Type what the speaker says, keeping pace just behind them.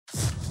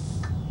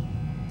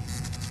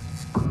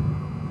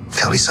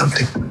tell me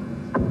something?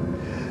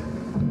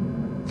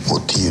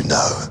 What do you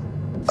know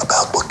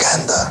about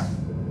Wakanda?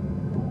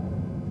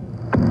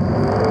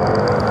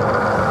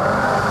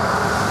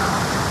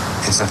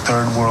 It's a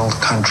third world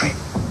country.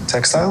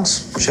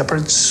 Textiles,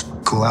 shepherds,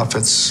 cool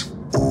outfits.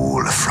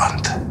 All a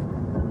front.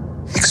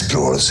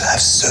 Explorers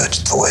have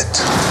searched for it.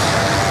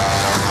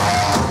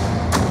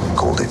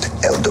 Called it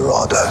El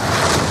Dorado.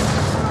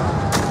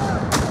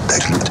 They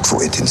looked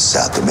for it in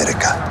South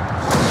America.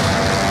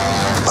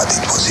 But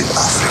it was in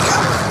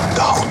Africa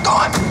the whole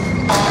time.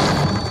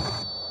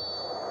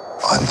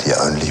 I'm the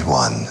only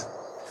one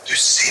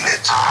who's seen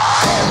it.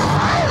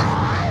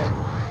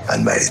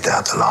 And made it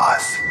out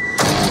alive.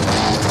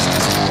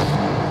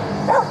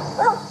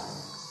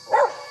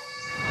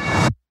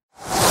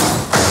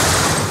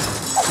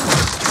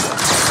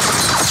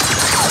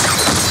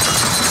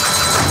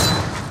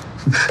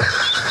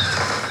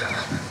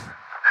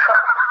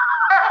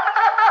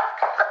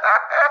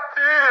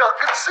 I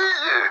can see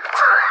you.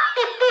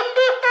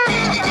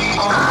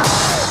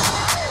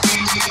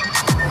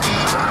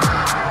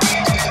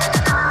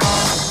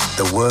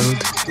 The world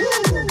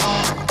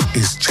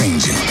is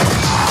changing.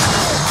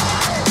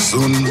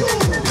 Soon,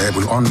 there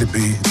will only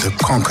be the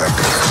conquered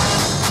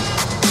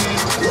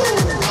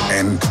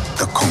and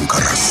the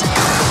conquerors.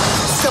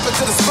 Step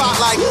into the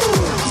spotlight.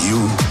 You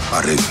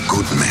are a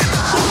good man.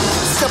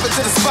 Step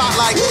into the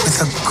spotlight.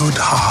 With a good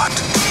heart.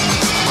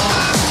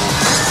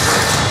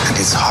 And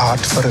it's hard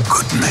for a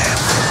good man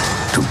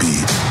to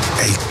be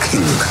a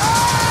king.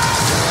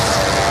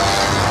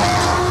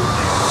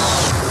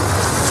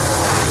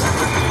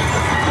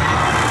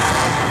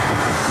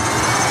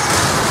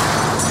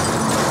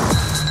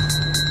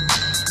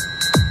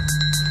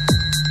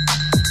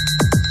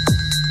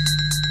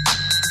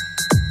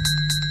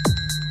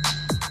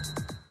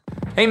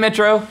 Hey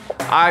Metro,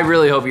 I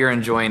really hope you're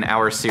enjoying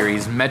our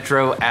series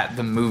Metro at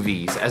the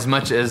Movies as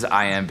much as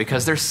I am,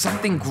 because there's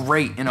something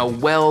great in a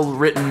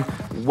well-written,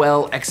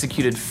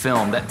 well-executed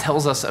film that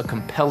tells us a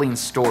compelling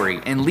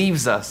story and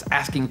leaves us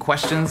asking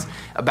questions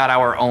about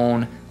our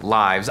own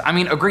lives. I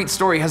mean, a great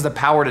story has the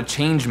power to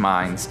change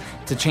minds,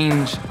 to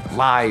change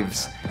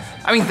lives.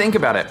 I mean, think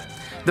about it.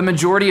 The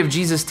majority of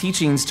Jesus'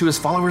 teachings to his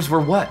followers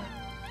were what?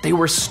 They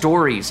were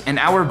stories, and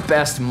our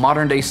best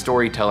modern-day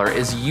storyteller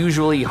is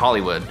usually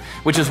Hollywood,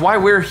 which is why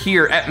we're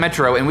here at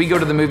Metro and we go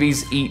to the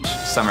movies each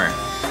summer.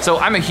 So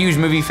I'm a huge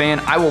movie fan.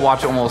 I will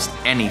watch almost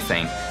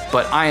anything,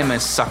 but I am a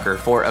sucker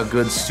for a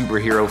good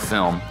superhero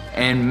film.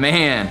 And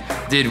man,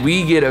 did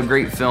we get a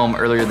great film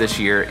earlier this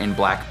year in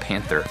Black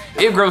Panther.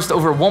 It grossed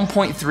over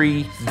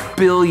 $1.3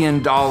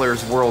 billion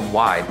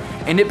worldwide,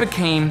 and it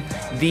became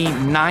the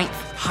 9th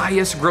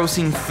highest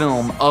grossing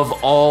film of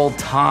all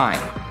time.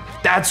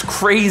 That's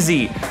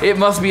crazy. It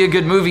must be a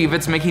good movie if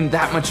it's making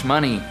that much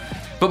money.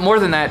 But more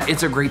than that,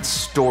 it's a great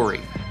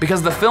story,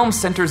 because the film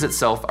centers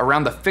itself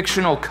around the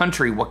fictional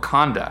country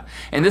Wakanda,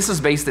 and this is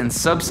based in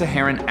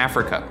sub-Saharan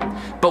Africa.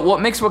 But what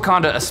makes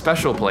Wakanda a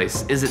special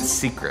place is its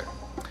secret.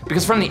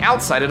 Because from the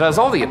outside, it has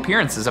all the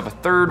appearances of a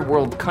third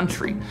world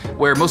country,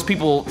 where most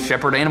people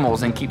shepherd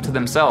animals and keep to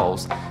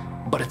themselves,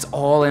 but it's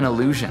all an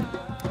illusion.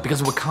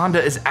 Because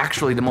Wakanda is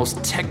actually the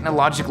most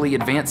technologically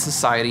advanced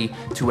society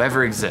to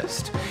ever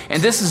exist.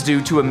 And this is due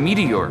to a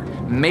meteor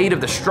made of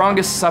the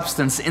strongest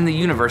substance in the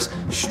universe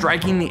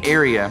striking the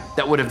area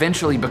that would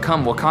eventually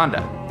become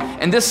Wakanda.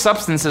 And this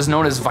substance is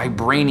known as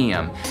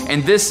vibranium,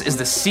 and this is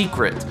the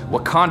secret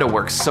Wakanda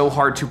works so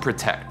hard to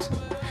protect.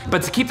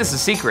 But to keep this a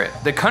secret,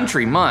 the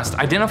country must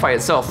identify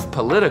itself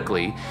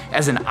politically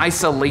as an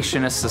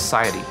isolationist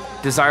society,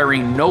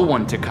 desiring no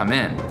one to come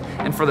in,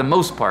 and for the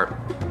most part,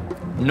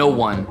 no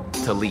one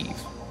to leave.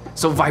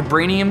 So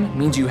vibranium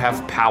means you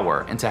have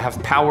power, and to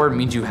have power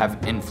means you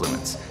have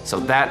influence. So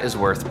that is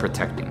worth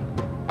protecting.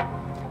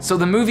 So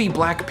the movie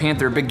Black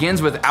Panther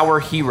begins with our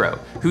hero,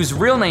 whose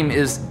real name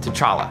is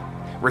T'Challa,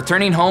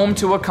 returning home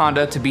to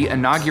Wakanda to be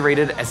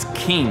inaugurated as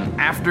king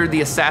after the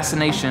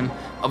assassination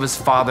of his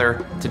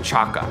father,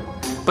 T'Chaka.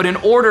 But in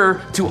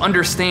order to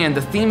understand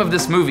the theme of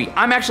this movie,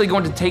 I'm actually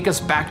going to take us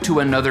back to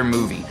another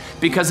movie.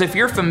 Because if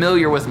you're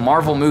familiar with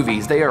Marvel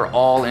movies, they are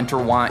all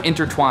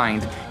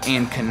intertwined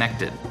and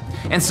connected.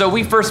 And so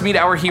we first meet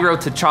our hero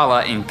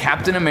T'Challa in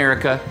Captain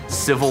America: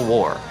 Civil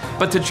War.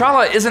 But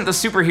T'Challa isn't the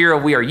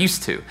superhero we are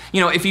used to.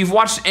 You know, if you've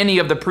watched any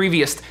of the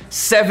previous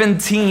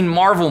 17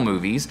 Marvel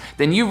movies,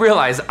 then you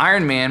realize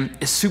Iron Man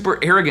is super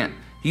arrogant.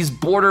 He's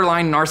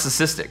borderline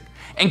narcissistic.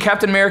 And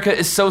Captain America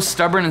is so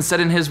stubborn and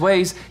set in his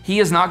ways, he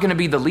is not gonna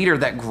be the leader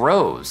that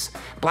grows.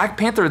 Black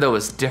Panther, though,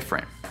 is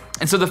different.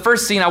 And so the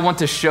first scene I want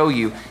to show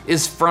you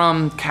is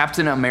from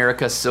Captain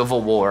America: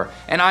 Civil War.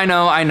 And I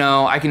know,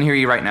 I can hear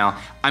you right now.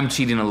 I'm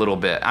cheating a little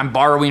bit. I'm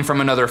borrowing from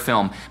another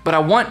film. But I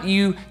want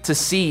you to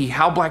see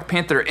how Black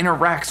Panther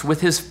interacts with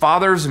his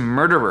father's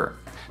murderer.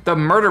 The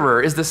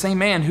murderer is the same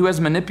man who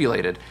has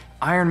manipulated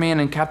Iron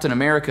Man and Captain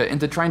America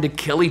into trying to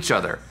kill each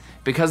other,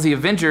 because the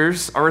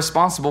Avengers are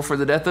responsible for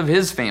the death of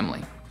his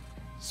family.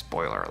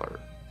 Spoiler alert.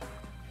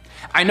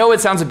 I know it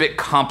sounds a bit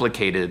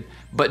complicated,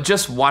 but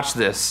just watch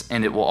this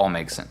and it will all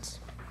make sense.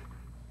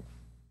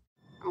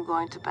 I'm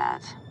going to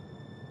bed.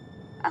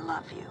 I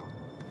love you.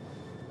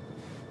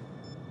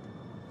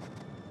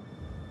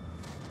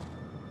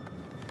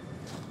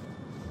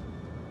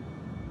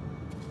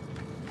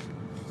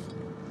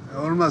 I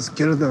almost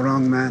killed the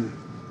wrong man.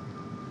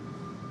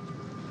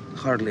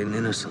 Hardly an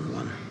innocent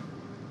one.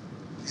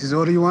 This is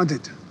all you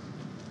wanted. To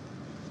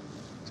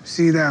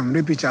see them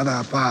rip each other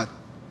apart.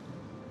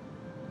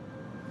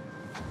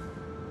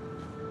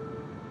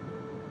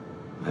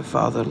 My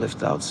father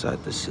lived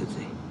outside the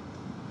city.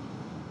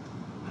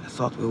 I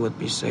thought we would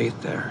be safe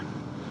there.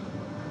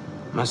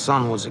 My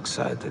son was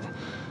excited.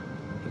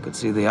 He could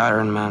see the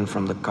Iron Man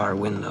from the car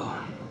window.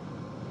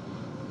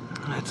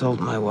 I told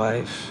my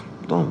wife,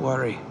 don't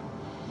worry.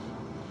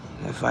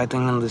 They're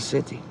fighting in the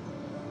city.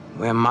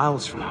 We're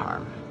miles from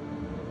harm.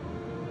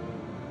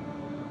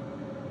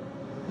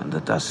 When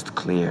the dust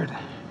cleared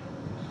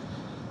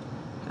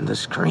and the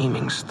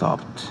screaming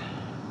stopped,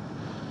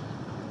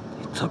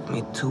 it took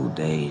me 2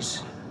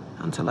 days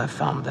until I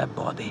found their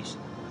bodies.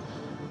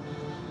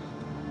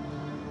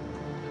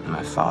 And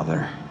my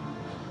father,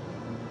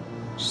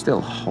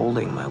 still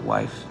holding my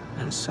wife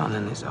and son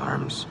in his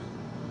arms.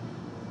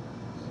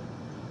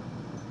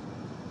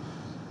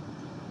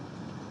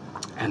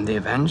 And the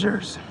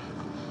Avengers,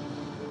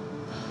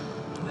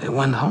 they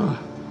went home.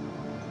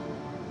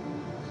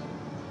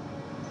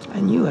 I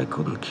knew I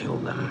couldn't kill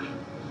them.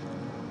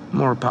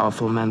 More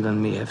powerful men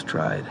than me have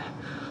tried.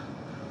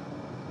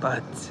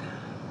 But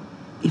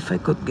if I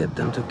could get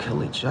them to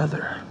kill each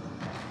other,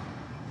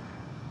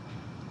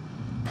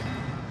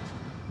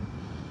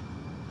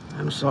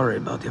 I'm sorry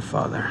about your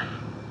father.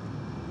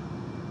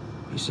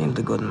 He seemed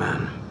a good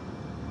man,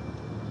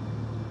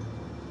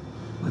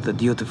 with a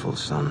dutiful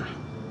son.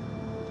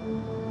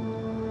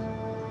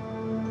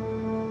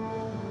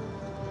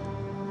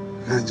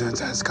 Vengeance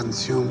has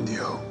consumed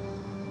you.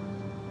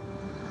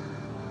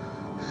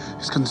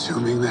 It's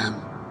consuming them.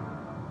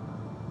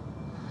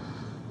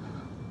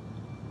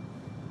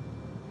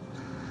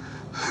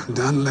 I'm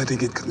done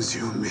letting it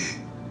consume me.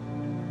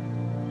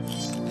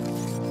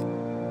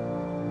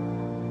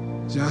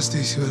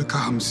 Justice will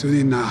come soon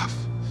enough.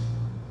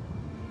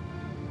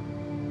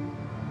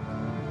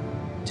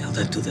 Tell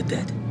that to the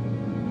dead.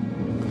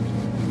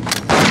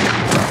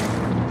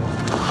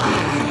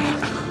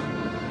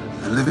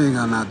 The living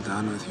are not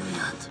done with you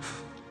yet.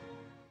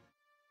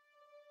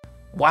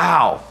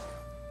 Wow.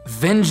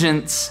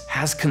 Vengeance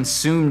has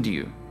consumed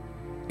you.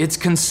 It's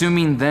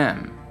consuming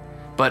them.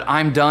 But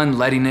I'm done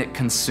letting it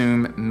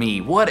consume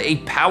me. What a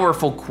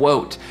powerful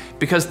quote.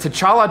 Because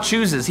T'Challa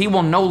chooses he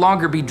will no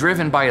longer be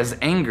driven by his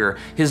anger,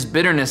 his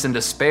bitterness and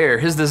despair,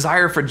 his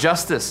desire for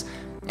justice,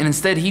 and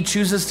instead he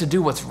chooses to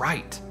do what's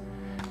right.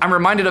 I'm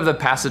reminded of the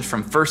passage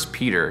from 1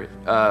 Peter,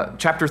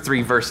 chapter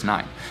 3, verse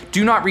 9.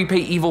 Do not repay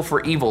evil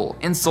for evil,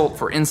 insult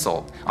for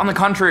insult. On the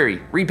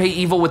contrary, repay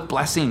evil with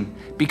blessing,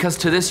 because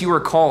to this you are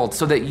called,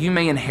 so that you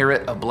may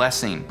inherit a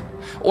blessing.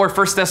 Or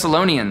 1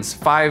 Thessalonians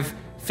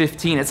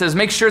 5:15, it says,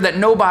 make sure that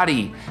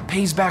nobody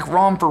pays back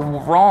wrong for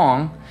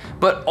wrong,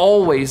 but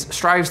always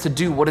strives to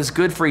do what is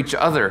good for each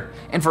other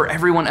and for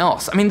everyone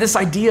else. I mean, this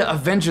idea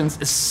of vengeance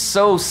is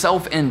so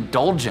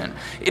self-indulgent.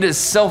 It is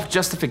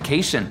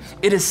self-justification.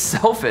 It is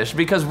selfish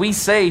because we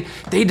say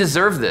they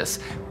deserve this.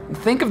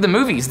 Think of the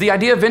movies. The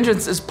idea of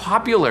vengeance is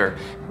popular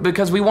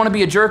because we want to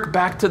be a jerk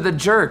back to the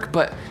jerk,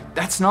 but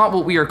that's not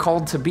what we are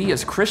called to be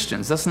as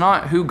Christians. That's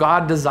not who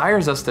God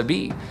desires us to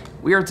be.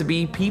 We are to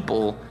be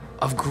people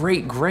of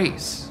great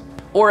grace.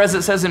 Or as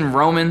it says in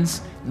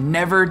Romans,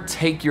 never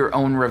take your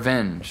own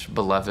revenge,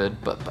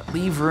 beloved, but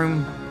leave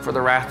room for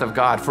the wrath of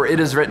God. For it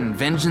is written,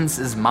 vengeance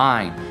is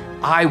mine,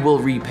 I will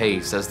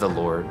repay, says the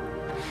Lord.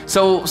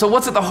 So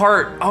what's at the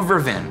heart of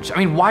revenge? I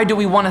mean, why do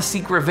we want to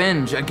seek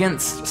revenge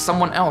against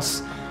someone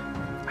else?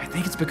 I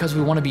think it's because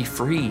we want to be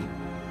free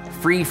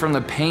from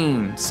the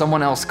pain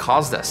someone else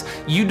caused us.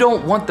 You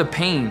don't want the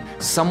pain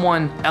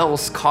someone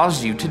else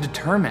caused you to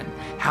determine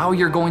how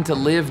you're going to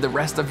live the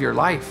rest of your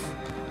life.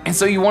 And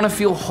so you want to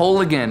feel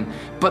whole again,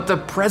 but the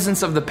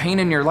presence of the pain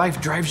in your life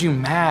drives you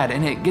mad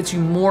and it gets you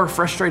more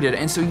frustrated.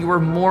 And so you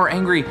are more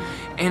angry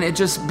and it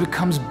just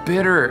becomes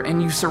bitter,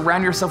 and you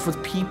surround yourself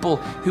with people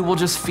who will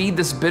just feed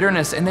this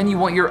bitterness. And then you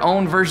want your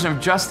own version of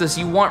justice.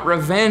 You want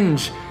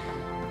revenge.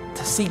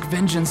 To seek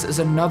vengeance is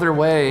another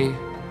way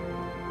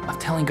of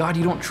telling God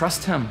you don't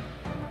trust him.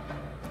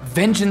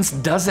 Vengeance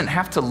doesn't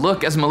have to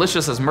look as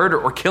malicious as murder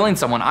or killing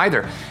someone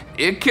either.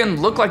 It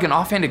can look like an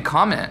offhanded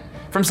comment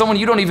from someone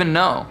you don't even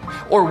know,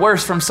 or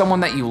worse, from someone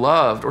that you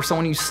loved or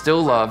someone you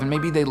still love and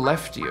maybe they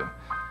left you.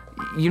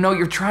 You know,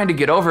 you're trying to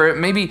get over it.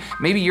 Maybe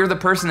you're the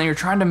person that you're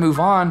trying to move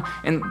on,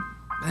 and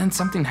then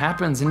something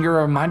happens and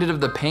you're reminded of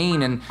the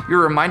pain and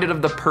you're reminded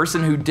of the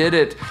person who did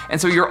it. And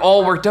so you're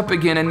all worked up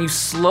again and you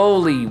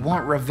slowly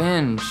want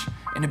revenge,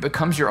 and it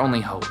becomes your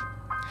only hope.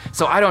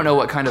 So I don't know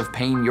what kind of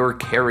pain you're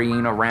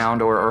carrying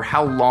around or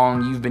how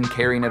long you've been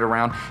carrying it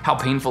around, how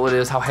painful it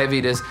is, how heavy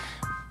it is.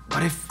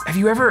 But have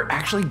you ever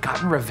actually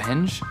gotten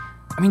revenge?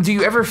 I mean, do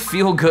you ever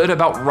feel good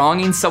about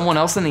wronging someone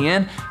else in the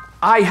end?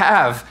 I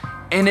have,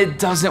 and it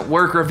doesn't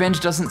work. Revenge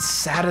doesn't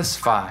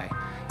satisfy.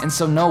 And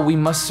so no, we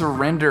must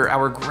surrender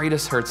our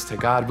greatest hurts to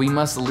God. We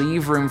must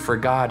leave room for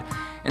God.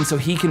 And so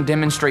he can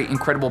demonstrate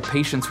incredible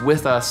patience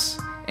with us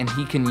and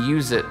he can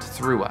use it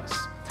through us.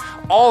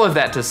 All of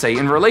that to say,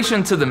 in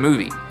relation to the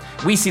movie,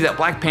 we see that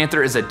Black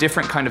Panther is a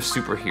different kind of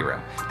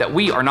superhero that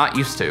we are not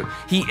used to.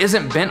 He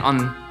isn't bent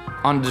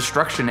on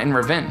destruction and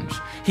revenge.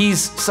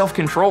 He's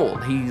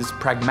self-controlled, he's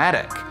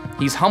pragmatic,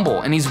 he's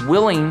humble, and he's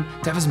willing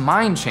to have his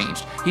mind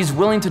changed. He's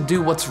willing to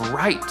do what's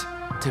right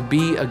to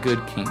be a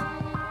good king.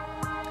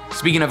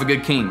 Speaking of a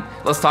good king,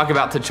 let's talk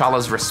about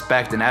T'Challa's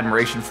respect and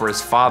admiration for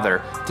his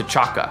father,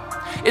 T'Chaka.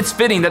 It's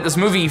fitting that this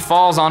movie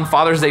falls on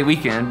Father's Day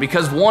weekend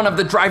because one of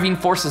the driving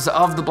forces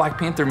of the Black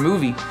Panther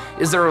movie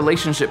is the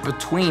relationship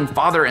between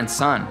father and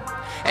son.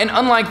 And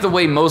unlike the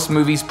way most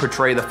movies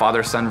portray the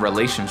father-son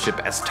relationship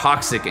as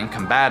toxic and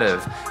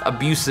combative,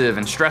 abusive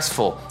and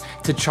stressful,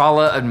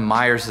 T'Challa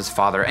admires his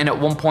father. And at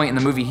one point in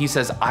the movie, he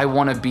says, "I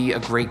want to be a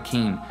great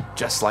king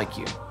just like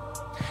you."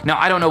 Now,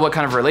 I don't know what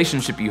kind of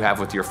relationship you have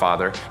with your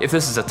father, if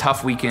this is a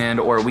tough weekend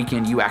or a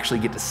weekend you actually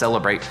get to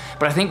celebrate,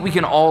 but I think we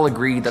can all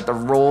agree that the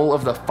role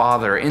of the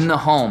father in the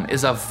home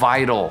is a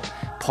vital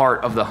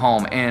part of the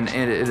home, and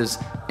it is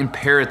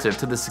imperative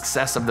to the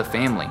success of the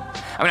family.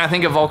 I mean, I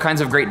think of all kinds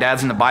of great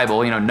dads in the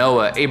Bible,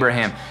 Noah,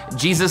 Abraham,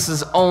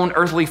 Jesus' own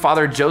earthly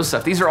father,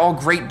 Joseph. These are all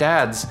great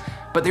dads,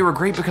 but they were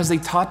great because they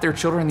taught their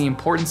children the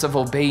importance of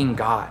obeying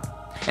God.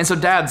 And so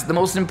dads, the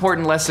most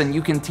important lesson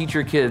you can teach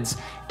your kids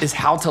is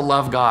how to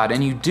love God,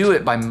 and you do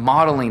it by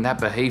modeling that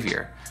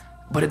behavior.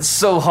 But it's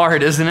so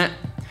hard, isn't it?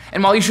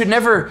 And while you should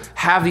never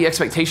have the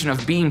expectation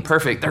of being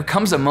perfect, there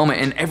comes a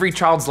moment in every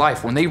child's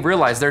life when they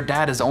realize their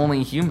dad is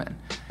only human.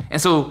 And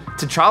so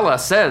T'Challa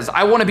says,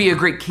 "I want to be a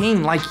great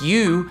king like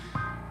you,"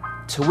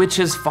 to which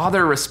his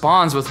father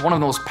responds with one of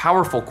the most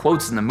powerful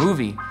quotes in the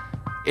movie,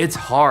 "It's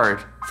hard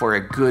for a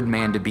good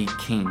man to be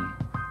king."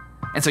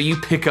 And so you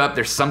pick up,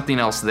 there's something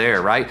else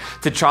there, right?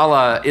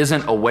 T'Challa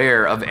isn't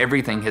aware of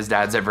everything his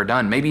dad's ever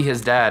done. Maybe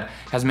his dad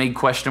has made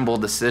questionable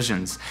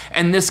decisions.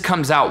 And this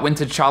comes out when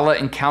T'Challa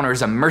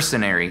encounters a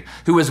mercenary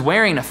who is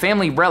wearing a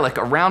family relic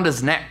around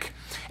his neck.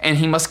 And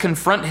he must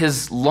confront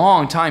his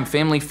longtime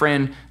family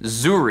friend,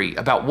 Zuri,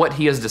 about what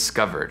he has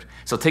discovered.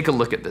 So take a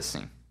look at this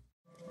scene.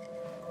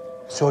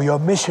 So your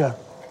mission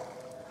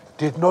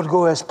did not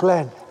go as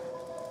planned.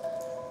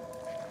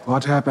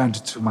 What happened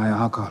to my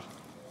uncle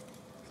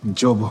in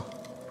Jobo?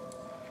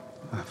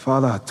 My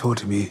father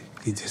told me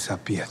he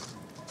disappeared.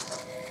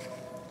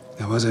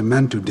 There was a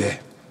man today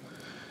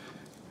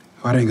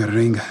wearing a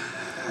ring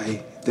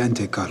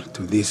identical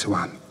to this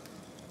one.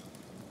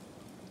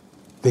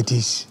 That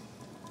is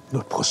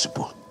not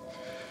possible.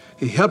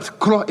 He helped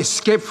Claw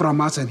escape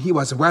from us and he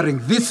was wearing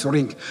this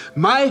ring,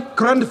 my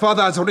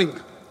grandfather's ring.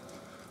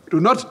 Do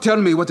not tell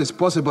me what is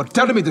possible,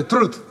 tell me the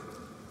truth.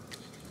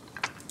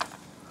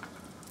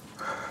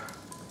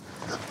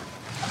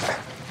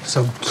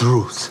 Some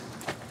truths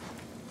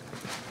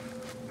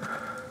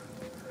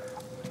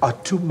are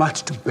too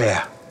much to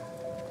bear,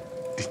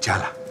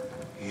 T'Challa.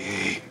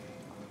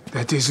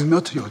 That is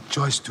not your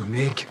choice to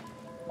make.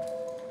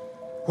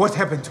 What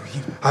happened to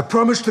him? I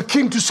promised the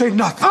king to say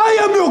nothing. I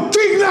am your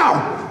king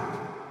now!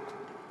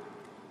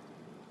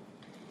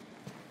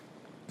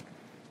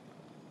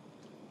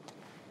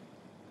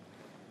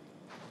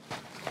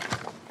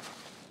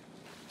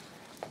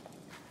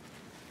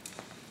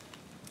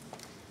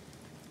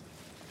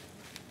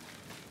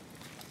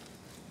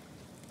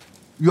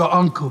 Your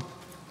uncle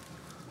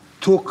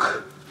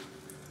took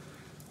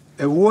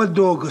a war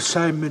dog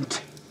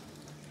assignment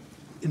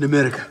in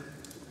America.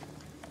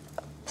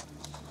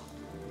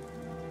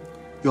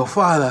 Your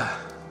father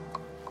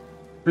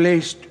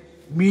placed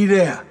me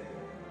there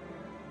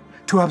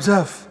to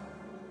observe.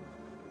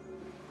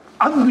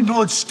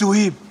 Unbeknownst to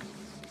him,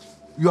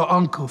 your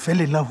uncle fell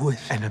in love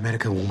with an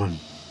American woman.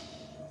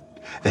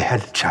 They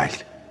had a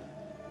child.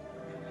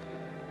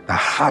 The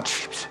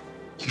hardships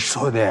he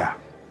saw there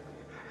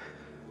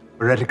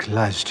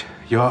radicalized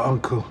your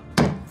uncle.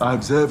 I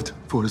observed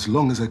for as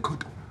long as I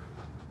could.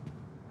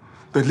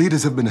 Their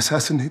leaders have been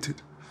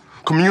assassinated.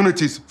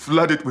 Communities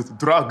flooded with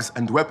drugs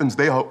and weapons.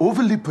 They are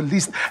overly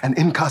policed and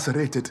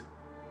incarcerated.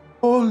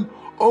 All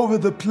over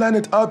the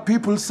planet, our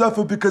people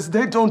suffer because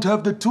they don't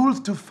have the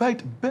tools to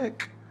fight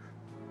back.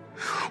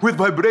 With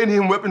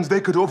vibranium weapons, they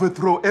could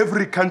overthrow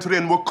every country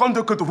and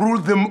Wakanda could rule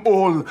them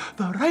all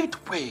the right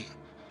way.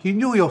 He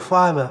knew your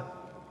father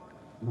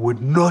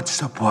would not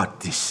support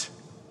this.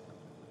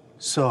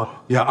 So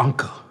your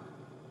uncle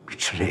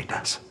betrayed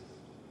us.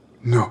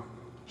 No.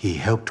 He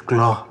helped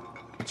Claw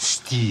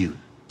steal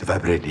the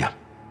vibranium.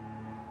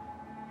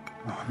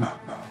 No.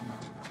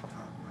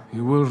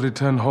 You will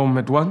return home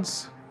at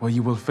once, or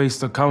you will face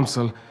the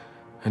council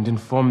and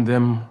inform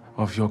them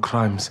of your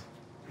crimes.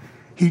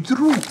 He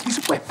drew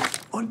his weapon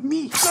on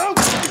me.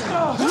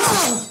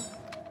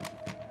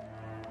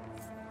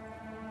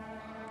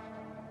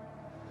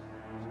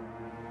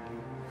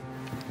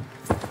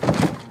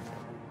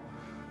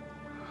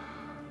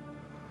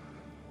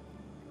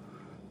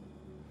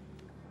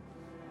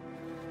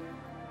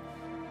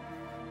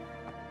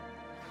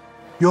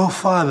 Your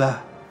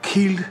father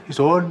killed his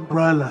own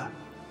brother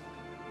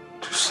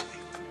to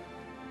save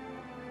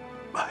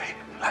my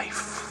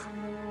life.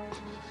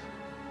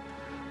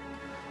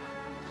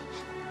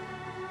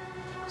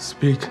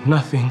 Speak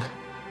nothing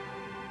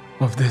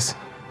of this.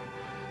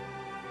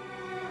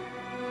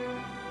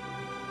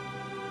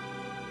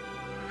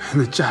 And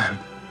the child,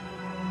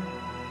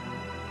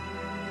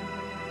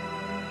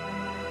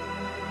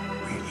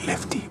 we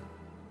left him.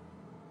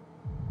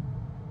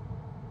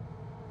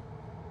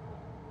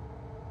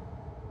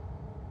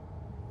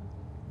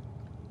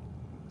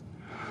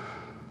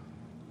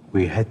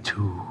 We had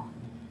to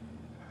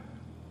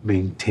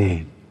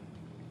maintain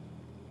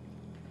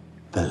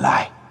the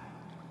lie.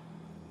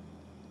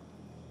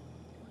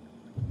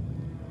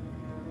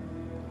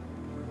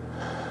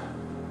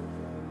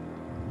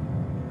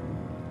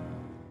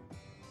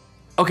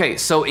 Okay,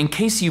 so in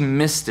case you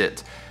missed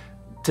it,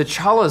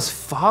 T'Challa's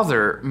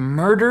father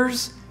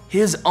murders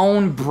his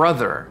own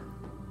brother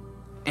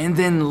and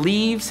then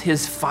leaves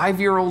his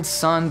 5-year-old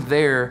son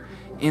there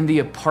in the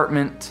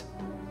apartment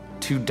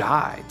to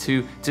die,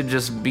 to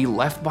just be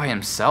left by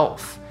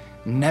himself,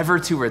 never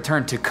to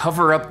return, to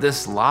cover up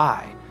this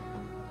lie.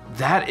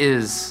 That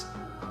is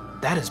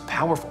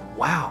powerful.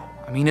 Wow.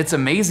 I mean, it's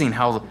amazing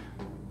how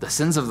the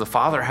sins of the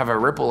father have a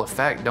ripple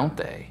effect, don't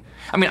they?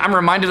 I mean, I'm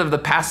reminded of the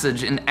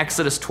passage in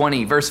Exodus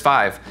 20, verse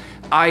 5.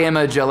 I am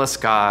a jealous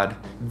God,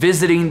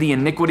 visiting the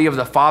iniquity of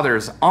the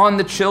fathers on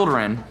the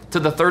children to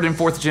the 3rd and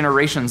 4th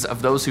generations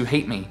of those who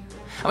hate me.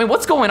 I mean,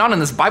 what's going on in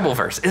this Bible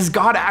verse? Is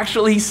God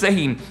actually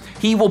saying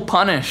he will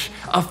punish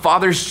a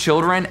father's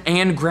children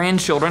and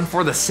grandchildren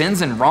for the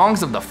sins and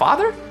wrongs of the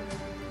father?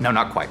 No,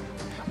 not quite.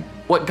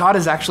 What God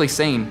is actually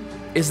saying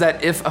is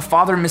that if a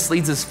father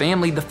misleads his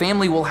family, the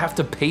family will have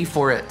to pay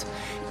for it.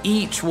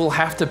 Each will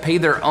have to pay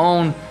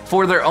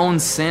for their own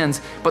sins,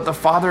 but the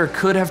father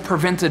could have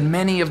prevented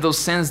many of those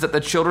sins that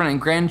the children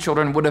and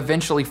grandchildren would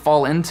eventually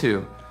fall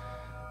into.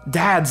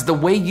 Dads, the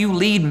way you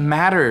lead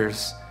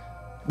matters.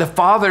 The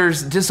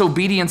father's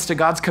disobedience to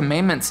God's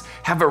commandments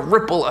have a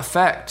ripple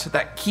effect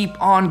that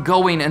keep on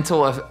going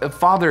until a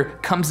father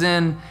comes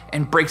in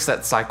and breaks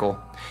that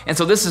cycle. And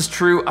so this is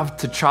true of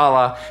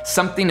T'Challa.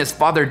 Something his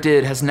father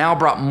did has now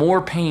brought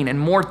more pain and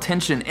more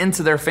tension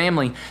into their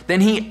family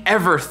than he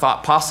ever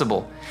thought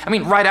possible. I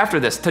mean, right after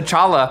this,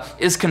 T'Challa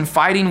is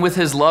confiding with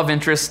his love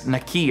interest,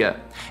 Nakia,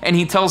 and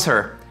he tells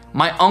her,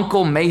 my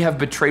uncle may have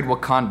betrayed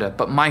Wakanda,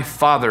 but my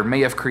father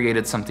may have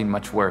created something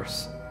much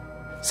worse.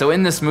 So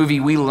in this movie,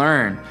 we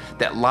learn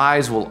that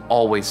lies will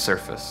always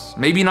surface.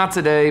 Maybe not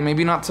today,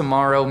 maybe not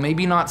tomorrow,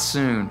 maybe not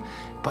soon,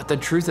 but the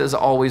truth is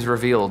always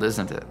revealed,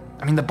 isn't it?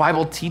 I mean, the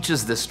Bible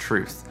teaches this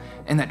truth,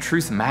 and that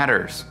truth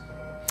matters.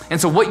 And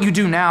so what you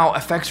do now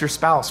affects your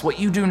spouse. What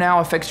you do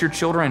now affects your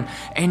children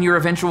and your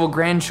eventual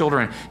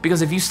grandchildren.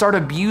 Because if you start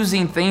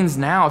abusing things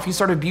now, if you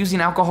start abusing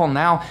alcohol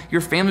now,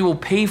 your family will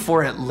pay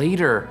for it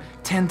later,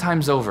 10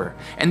 times over.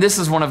 And this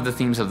is one of the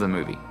themes of the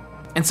movie.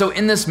 And so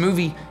in this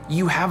movie,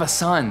 you have a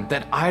son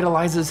that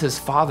idolizes his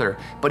father,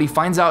 but he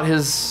finds out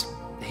his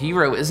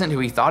hero isn't who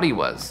he thought he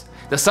was.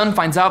 The son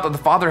finds out that the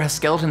father has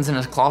skeletons in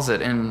his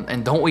closet,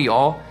 and don't we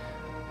all?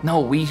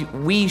 No,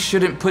 we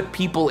shouldn't put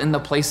people in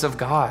the place of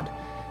God.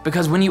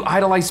 Because when you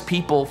idolize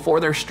people for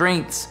their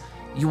strengths,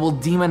 you will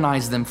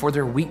demonize them for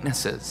their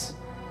weaknesses.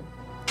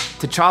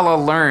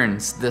 T'Challa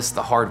learns this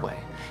the hard way.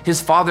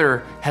 His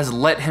father has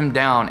let him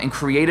down and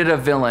created a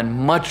villain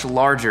much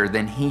larger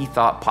than he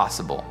thought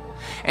possible.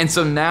 And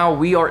so now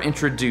we are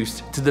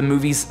introduced to the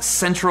movie's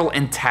central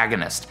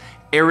antagonist,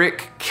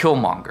 Eric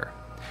Killmonger,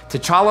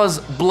 T'Challa's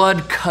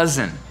blood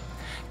cousin.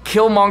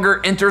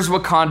 Killmonger enters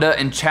Wakanda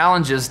and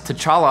challenges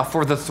T'Challa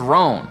for the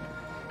throne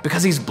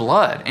because he's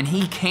blood and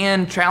he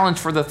can challenge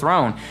for the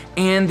throne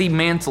and the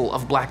mantle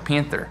of Black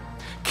Panther.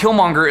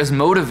 Killmonger is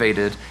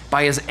motivated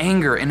by his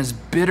anger and his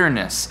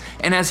bitterness.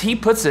 And as he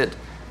puts it,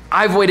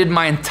 I've waited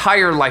my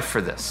entire life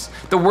for this.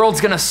 The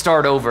world's gonna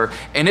start over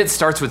and it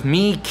starts with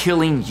me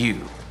killing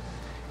you.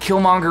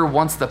 Killmonger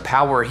wants the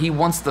power, he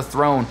wants the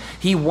throne,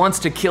 he wants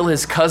to kill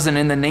his cousin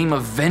in the name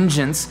of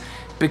vengeance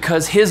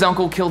because his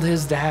uncle killed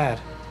his dad.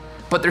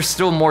 But there's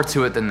still more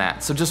to it than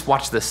that, so just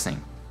watch this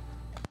scene.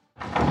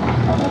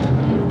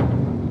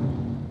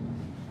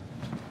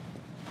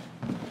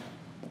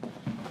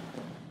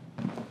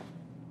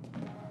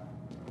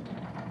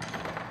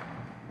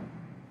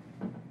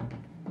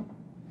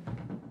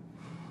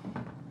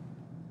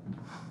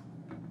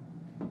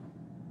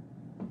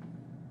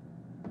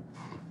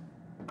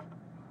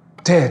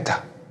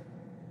 Teta,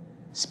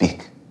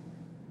 Speak.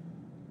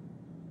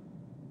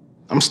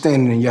 I'm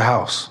standing in your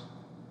house,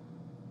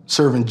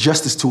 serving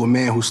justice to a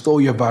man who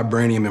stole your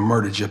vibranium and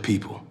murdered your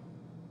people.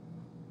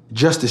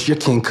 Justice your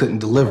king couldn't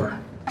deliver.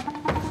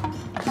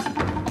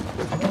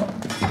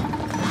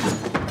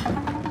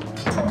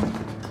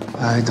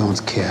 I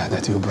don't care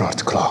that you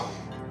brought Claw.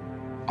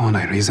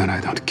 Only reason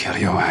I don't kill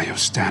you where you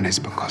stand is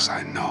because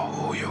I know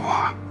who you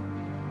are.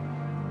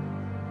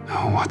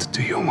 Now, what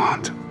do you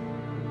want?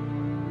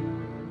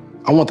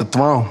 I want the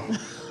throne.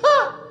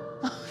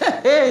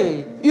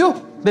 Hey,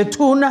 you, the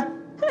tuna.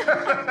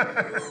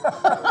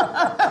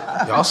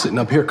 Y'all sitting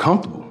up here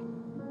comfortable.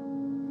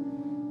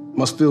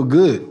 Must feel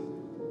good.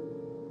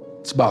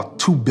 It's about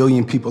 2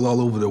 billion people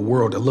all over the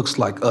world that looks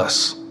like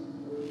us.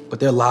 But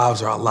their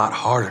lives are a lot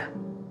harder.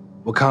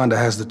 Wakanda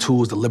has the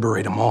tools to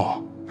liberate them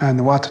all.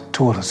 And what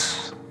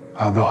tools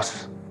are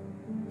those?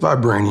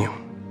 Vibranium.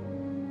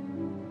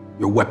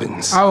 Your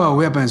weapons. Our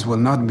weapons will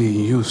not be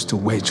used to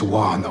wage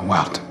war on the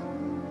world.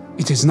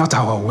 It is not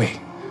our way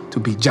to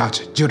be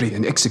judge, jury,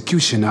 and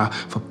executioner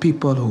for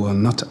people who are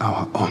not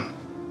our own.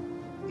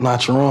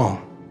 Not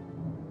wrong.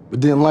 But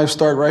didn't life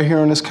start right here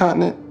on this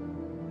continent?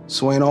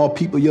 So ain't all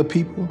people your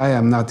people? I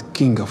am not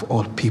king of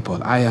all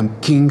people. I am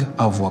king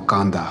of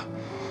Wakanda.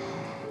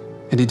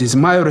 And it is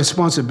my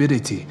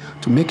responsibility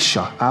to make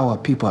sure our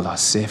people are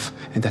safe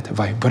and that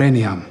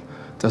vibranium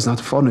does not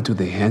fall into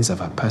the hands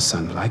of a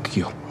person like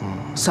you.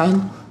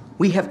 Son,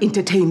 we have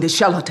entertained the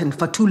charlatan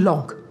for too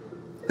long.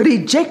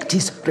 Reject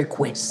his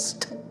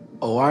request.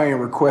 Oh, I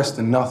ain't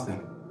requesting nothing.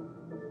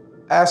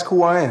 Ask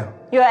who I am.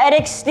 You're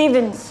Eric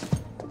Stevens,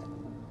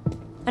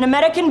 an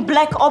American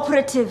black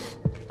operative,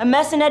 a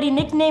mercenary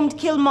nicknamed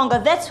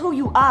Killmonger. That's who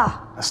you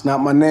are. That's not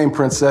my name,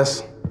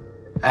 princess.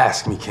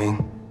 Ask me,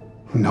 king.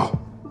 No.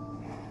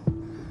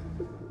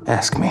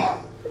 Ask me.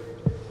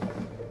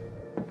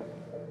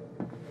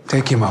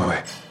 Take him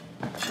away.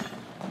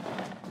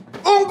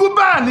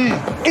 Ungubani,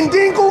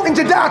 Indingu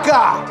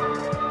Njadaka,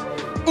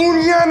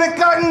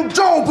 Unyanaka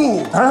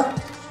Njobu. Huh?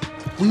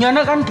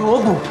 Unyanaka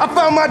Njobu? I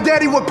found my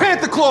daddy with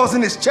Panther claws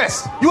in his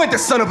chest. You ain't the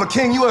son of a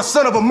king, you are a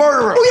son of a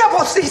murderer.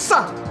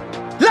 Uyabosisa!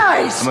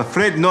 Lies! I'm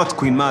afraid not,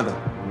 Queen Mother.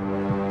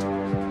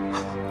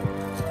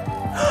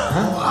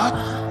 What?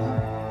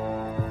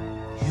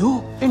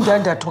 You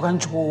Indanda Toka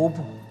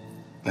Njobu?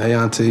 Hey,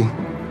 Auntie.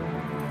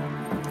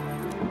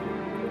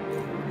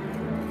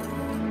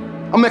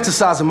 I'm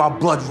exercising my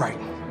blood right.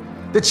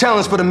 The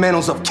challenge for the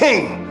mantles of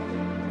King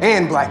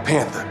and Black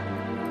Panther.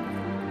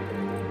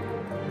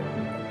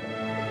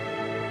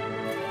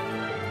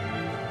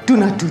 Do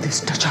not do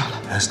this, T'Challa.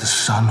 As the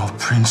son of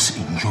Prince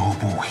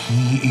Njobu,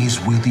 he is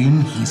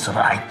within his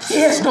rights. He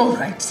has no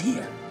rights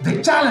here.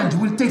 The challenge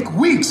will take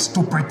weeks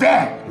to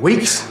prepare.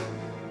 Weeks?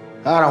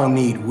 I don't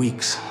need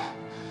weeks.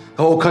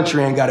 The whole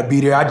country ain't gotta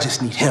be there. I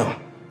just need him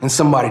and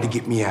somebody to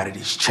get me out of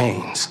these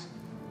chains.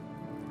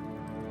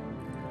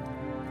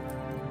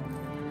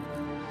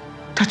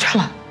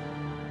 T'Challa,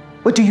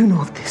 what do you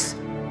know of this?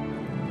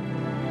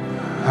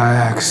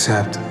 I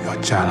accept your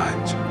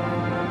challenge.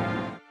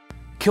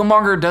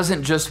 Killmonger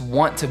doesn't just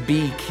want to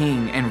be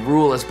king and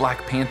rule as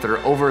Black Panther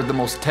over the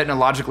most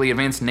technologically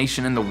advanced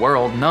nation in the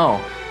world.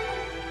 No.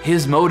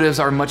 His motives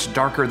are much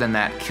darker than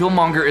that.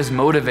 Killmonger is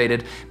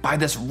motivated by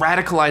this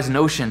radicalized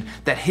notion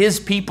that his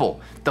people,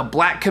 the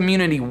black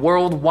community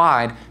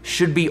worldwide,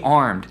 should be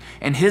armed.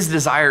 And his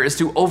desire is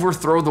to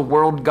overthrow the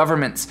world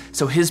governments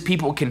so his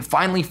people can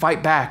finally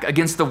fight back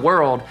against the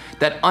world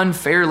that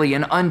unfairly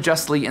and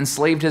unjustly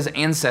enslaved his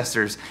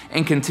ancestors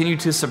and continue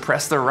to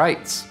suppress their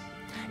rights.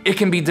 It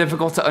can be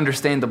difficult to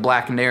understand the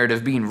black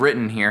narrative being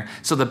written here,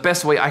 so the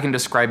best way I can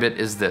describe it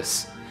is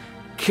this.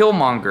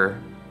 Killmonger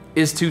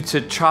is to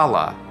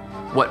T'Challa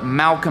what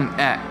Malcolm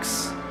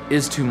X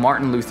is to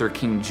Martin Luther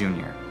King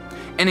Jr.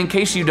 And in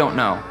case you don't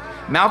know,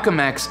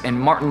 Malcolm X and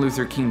Martin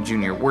Luther King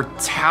Jr. were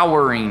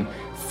towering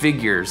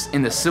figures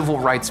in the civil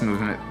rights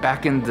movement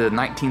back in the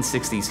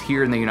 1960s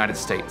here in the United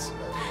States.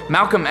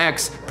 Malcolm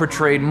X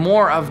portrayed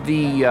more of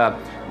the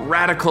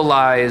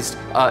radicalized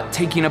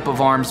taking up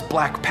of arms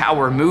black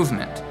power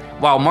movement,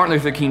 while Martin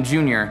Luther King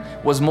Jr.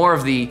 was more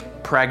of the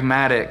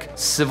pragmatic,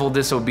 civil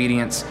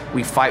disobedience,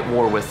 we fight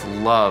war with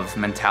love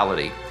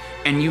mentality.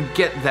 And you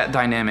get that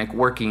dynamic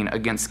working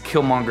against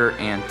Killmonger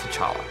and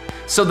T'Challa.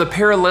 So the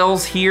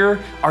parallels here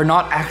are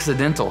not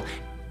accidental.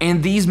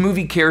 And these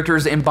movie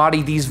characters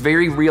embody these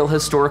very real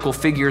historical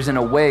figures in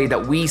a way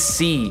that we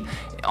see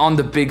on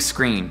the big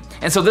screen.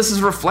 And so this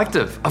is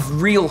reflective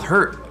of real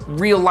hurt,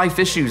 real life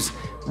issues,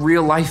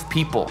 real life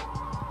people.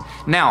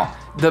 Now,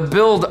 the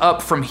build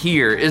up from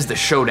here is the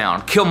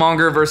showdown.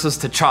 Killmonger versus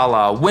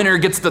T'Challa. Winner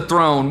gets the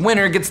throne.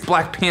 Winner gets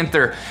Black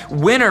Panther.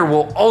 Winner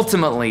will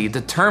ultimately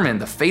determine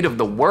the fate of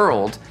the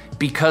world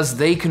because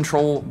they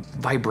control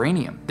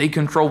vibranium. They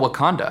control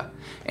Wakanda.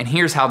 And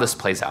here's how this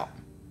plays out.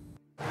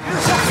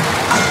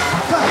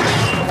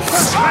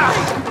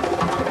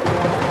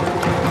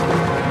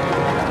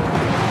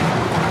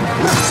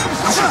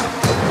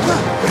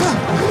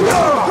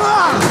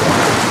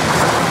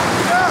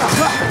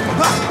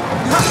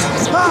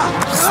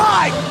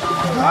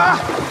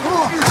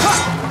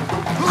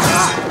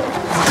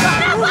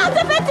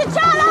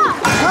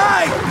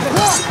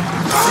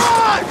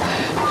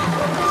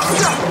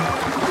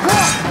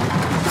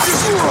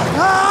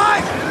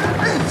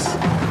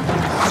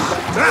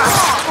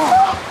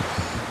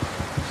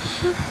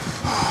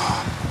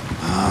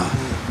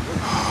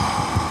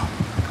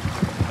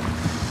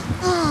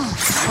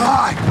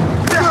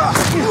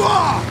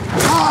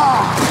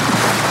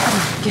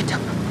 Get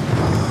up.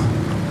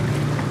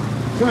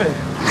 Come here.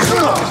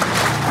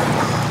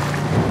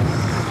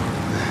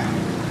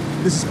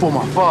 This is for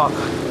my father.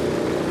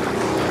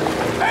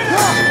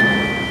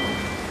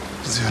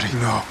 Zuri,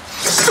 no.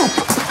 Stop!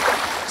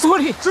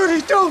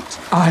 Zuri, don't!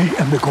 I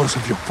am the cause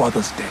of your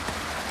father's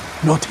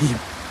death, not him.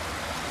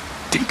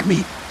 Take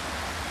me.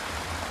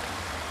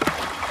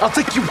 I'll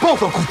take you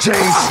both, Uncle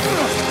James!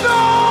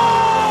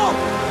 No!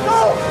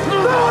 No!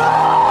 No!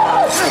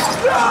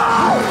 No!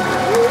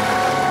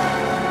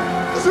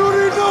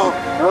 Zuri, no!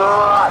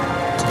 No!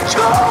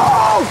 No!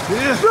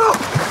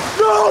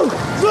 No!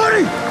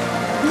 Zuri!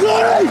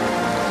 Zuri!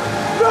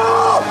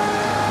 No!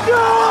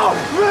 No!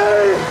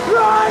 Please!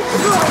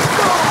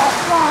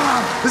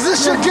 Is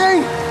this your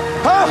game?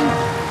 Huh?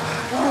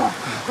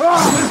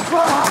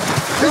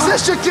 Is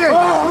this your game?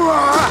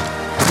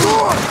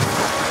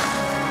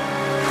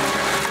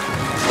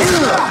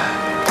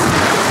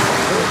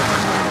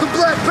 The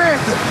Black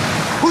Panther,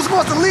 who's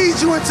supposed to lead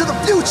you into the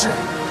future.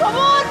 Come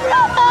on,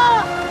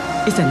 brother!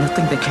 Is there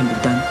nothing that can be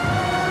done?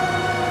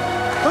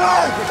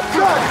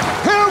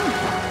 Him?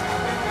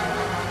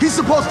 He's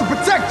supposed to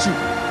protect you.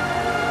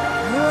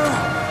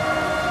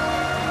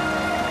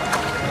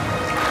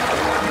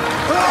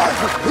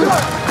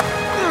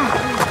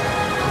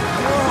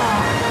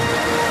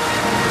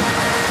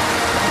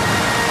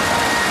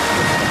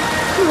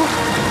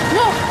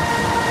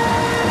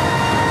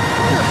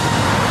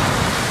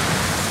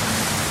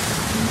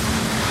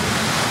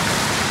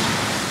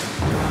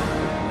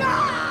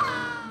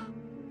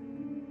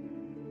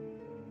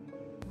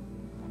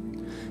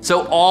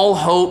 So all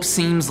hope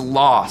seems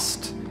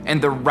lost, and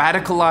the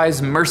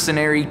radicalized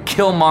mercenary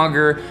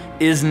Killmonger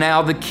is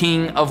now the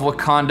king of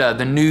Wakanda,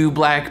 the new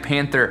Black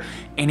Panther,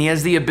 and he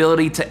has the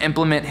ability to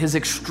implement his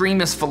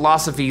extremist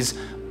philosophies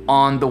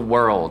on the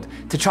world.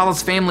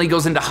 T'Challa's family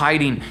goes into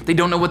hiding. They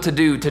don't know what to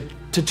do.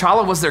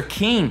 T'Challa was their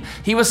king.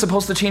 He was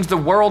supposed to change the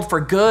world for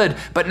good,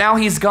 but now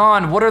he's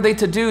gone. What are they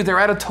to do? They're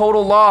at a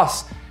total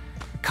loss.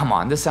 Come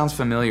on, this sounds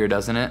familiar,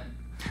 doesn't it?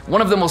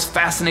 One of the most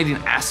fascinating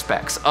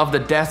aspects of the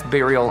death,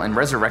 burial, and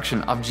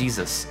resurrection of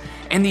Jesus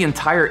and the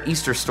entire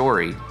Easter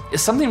story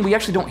is something we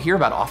actually don't hear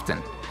about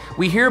often.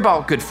 We hear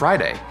about Good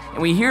Friday,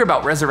 and we hear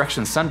about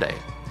Resurrection Sunday.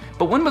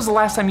 But when was the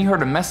last time you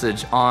heard a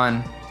message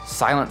on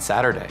Silent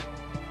Saturday?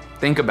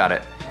 Think about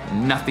it,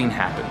 nothing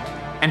happened.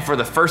 And for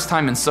the first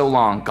time in so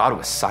long, God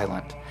was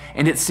silent,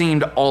 and it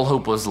seemed all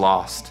hope was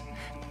lost.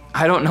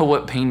 I don't know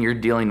what pain you're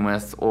dealing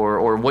with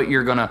or what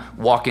you're gonna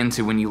walk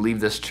into when you leave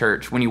this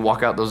church, when you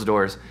walk out those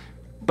doors.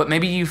 But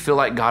maybe you feel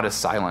like God is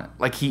silent,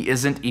 like he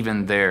isn't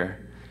even there.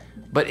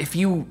 But if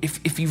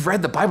you've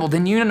read the Bible,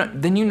 then you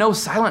know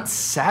Silent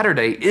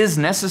Saturday is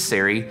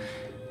necessary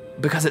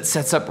because it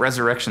sets up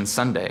Resurrection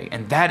Sunday,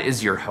 and that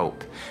is your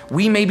hope.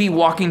 We may be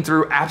walking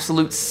through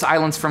absolute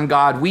silence from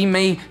God. We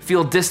may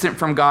feel distant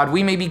from God.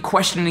 We may be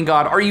questioning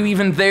God. Are you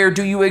even there?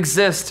 Do you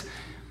exist?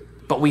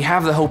 But we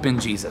have the hope in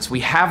Jesus. We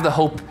have the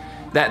hope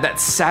that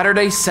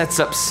Saturday sets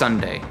up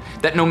Sunday,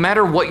 that no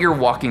matter what you're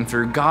walking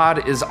through,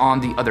 God is on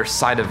the other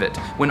side of it.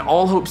 When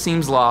all hope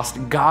seems lost,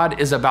 God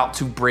is about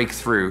to break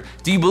through.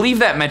 Do you believe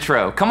that,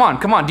 Metro? Come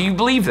on, do you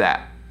believe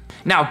that?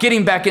 Now,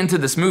 getting back into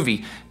this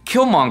movie,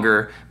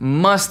 Killmonger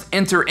must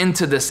enter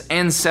into this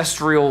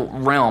ancestral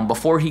realm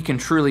before he can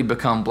truly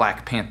become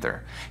Black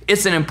Panther.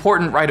 It's an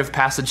important rite of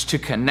passage to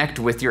connect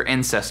with your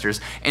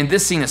ancestors, and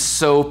this scene is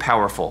so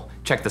powerful.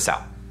 Check this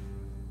out.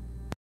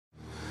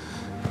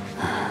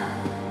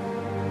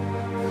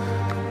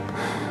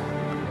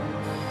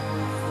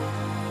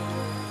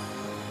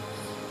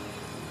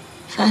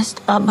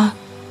 First Abba,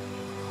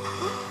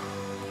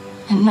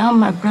 and now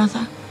my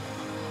brother.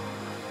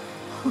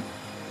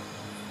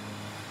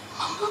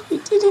 Mama, we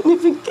didn't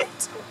even get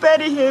to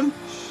bury him.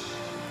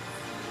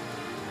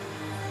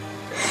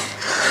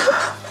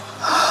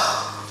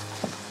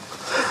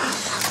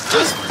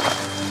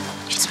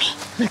 It's me.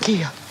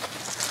 Nakia,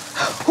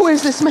 who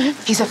is this man?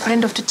 He's a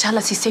friend of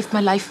T'Challa's. He saved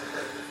my life.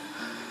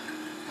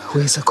 Who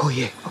is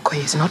Okoye?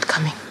 Okoye is not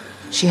coming.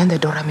 She and the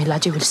Dora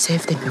Milaje will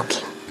save the new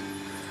king.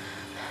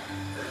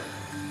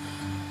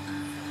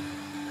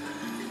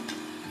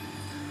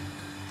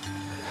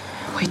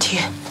 Wait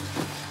here.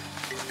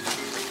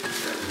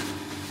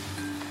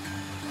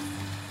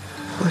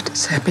 What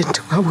has happened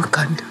to our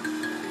Wakanda?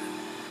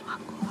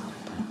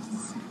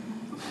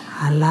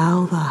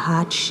 Allow the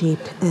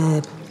heart-shaped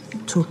herb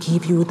to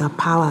give you the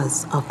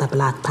powers of the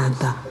Black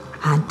Panther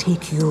and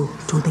take you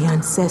to the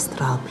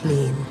ancestral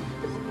plane.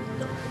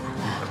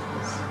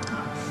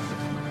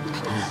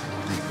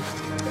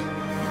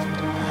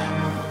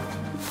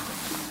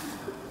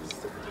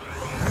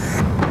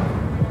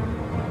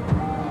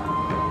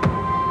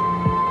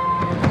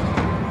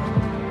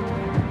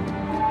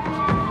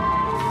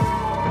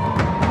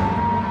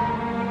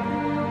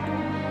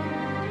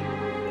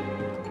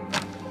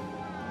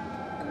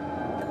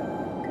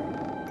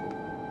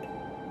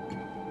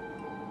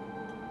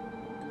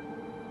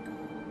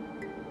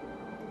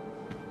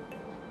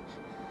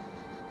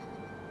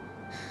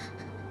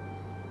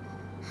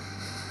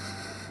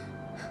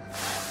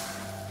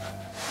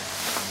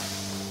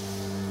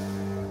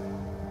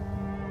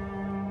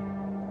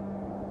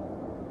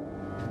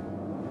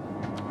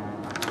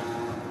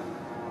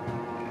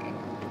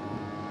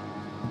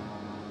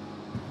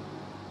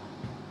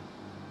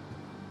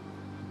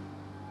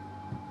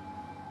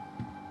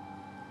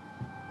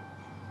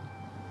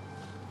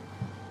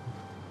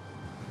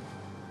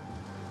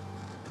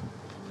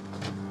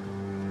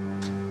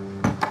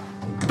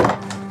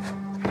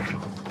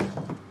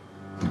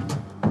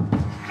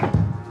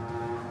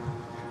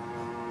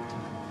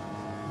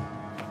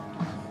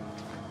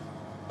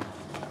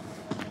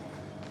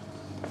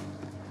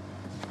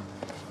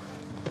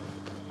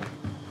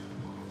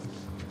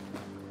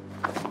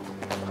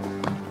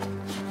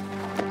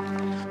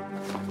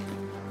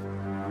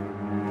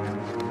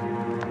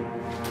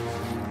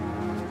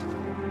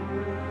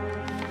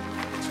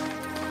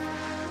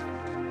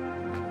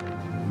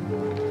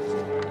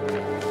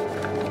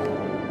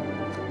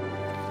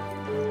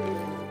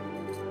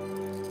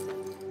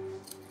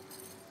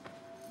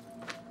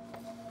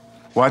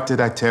 What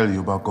did I tell you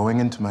about going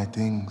into my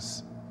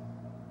things?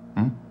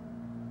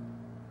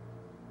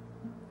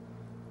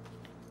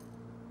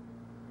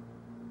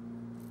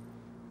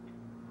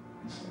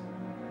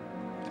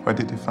 What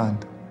did you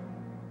find?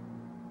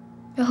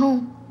 Your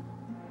home.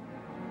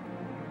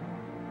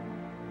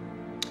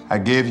 I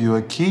gave you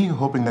a key,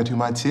 hoping that you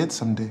might see it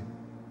someday.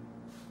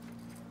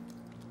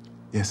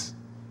 Yes,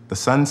 the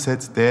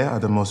sunsets there are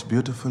the most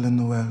beautiful in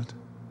the world.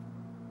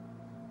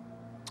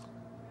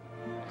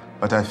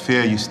 But I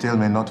fear you still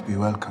may not be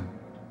welcome.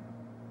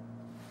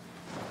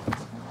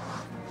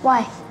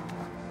 Why?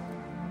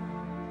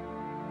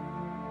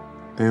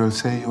 They will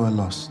say you are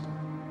lost.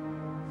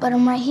 But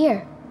I'm right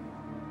here.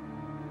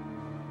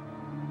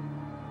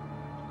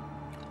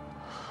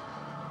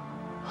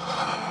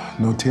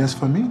 No tears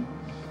for me?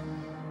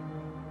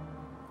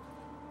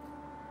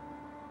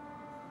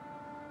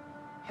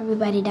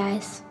 Everybody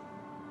dies.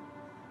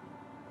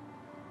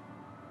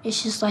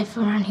 It's just life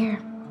around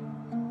here.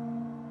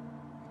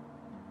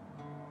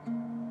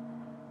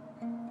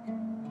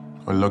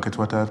 Well, look at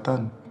what I've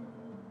done.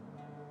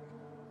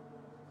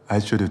 I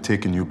should have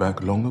taken you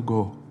back long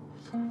ago.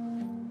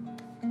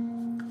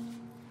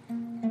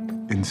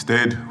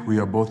 Instead, we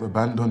are both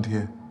abandoned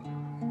here.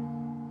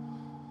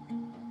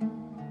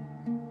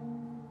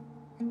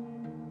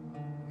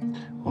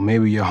 Well,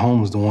 maybe your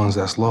home's the ones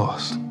that's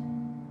lost.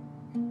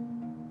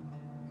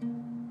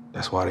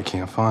 That's why they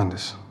can't find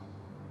us.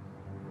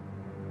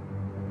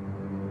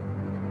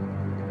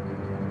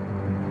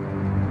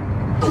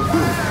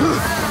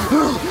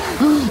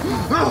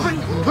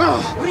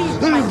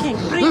 Breathe, my king,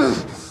 breathe.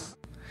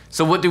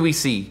 So what do we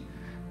see?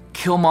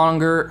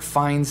 Killmonger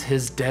finds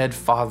his dead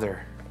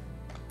father.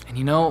 And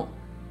you know,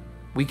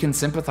 we can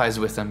sympathize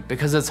with him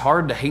because it's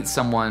hard to hate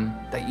someone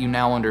that you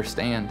now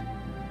understand.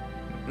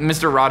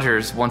 Mr.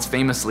 Rogers once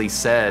famously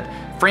said,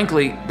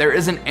 frankly, there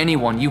isn't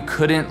anyone you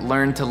couldn't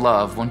learn to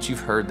love once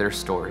you've heard their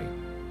story.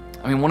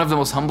 I mean, one of the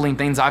most humbling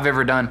things I've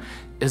ever done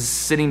is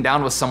sitting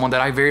down with someone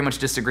that I very much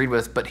disagreed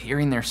with, but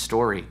hearing their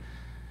story.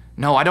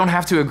 No, I don't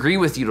have to agree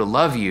with you to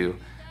love you.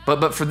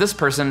 But for this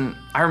person,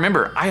 I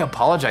remember I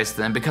apologized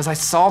to them because I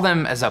saw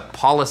them as a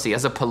policy,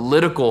 as a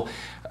political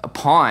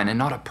pawn and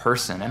not a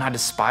person. And I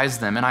despised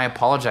them and I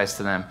apologized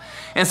to them.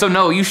 And so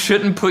no, you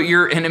shouldn't put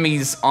your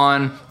enemies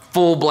on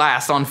full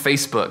blast on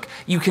Facebook.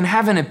 You can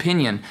have an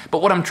opinion,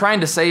 but what I'm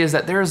trying to say is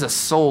that there is a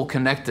soul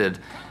connected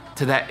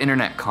to that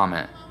internet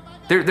comment.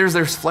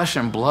 There's flesh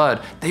and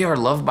blood. They are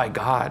loved by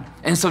God.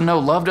 And so no,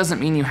 love doesn't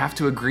mean you have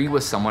to agree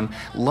with someone.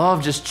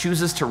 Love just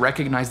chooses to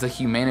recognize the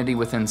humanity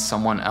within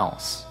someone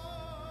else.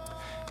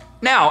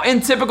 Now, in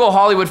typical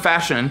Hollywood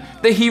fashion,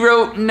 the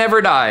hero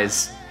never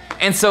dies.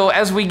 And so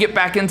as we get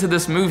back into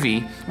this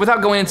movie,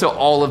 without going into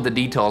all of the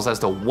details as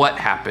to what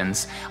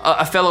happens,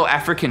 a fellow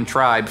African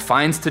tribe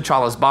finds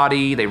T'Challa's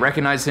body, they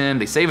recognize him,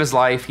 they save his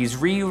life, he's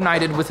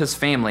reunited with his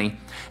family,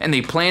 and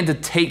they plan to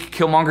take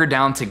Killmonger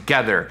down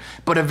together.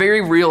 But a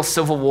very real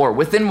civil war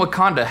within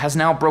Wakanda has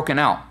now broken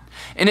out.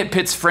 And it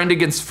pits friend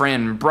against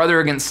friend, brother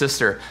against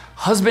sister,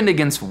 husband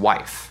against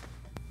wife.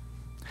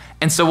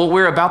 And so what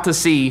we're about to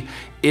see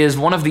is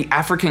one of the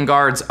African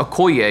guards,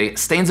 Okoye,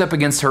 stands up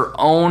against her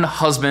own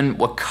husband,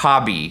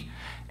 Wakabi.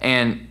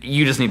 And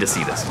you just need to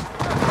see this.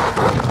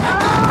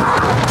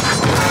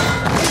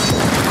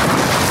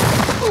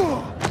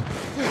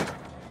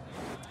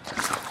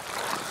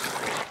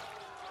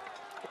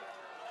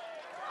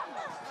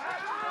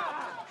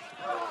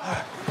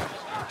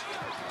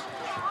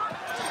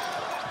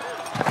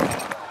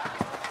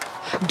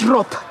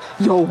 Drop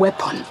your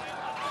weapon.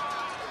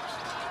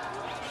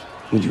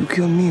 Would you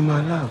kill me,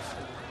 my love?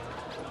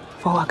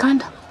 For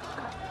Wakanda.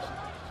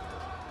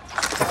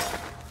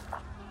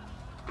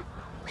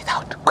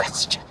 Without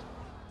question.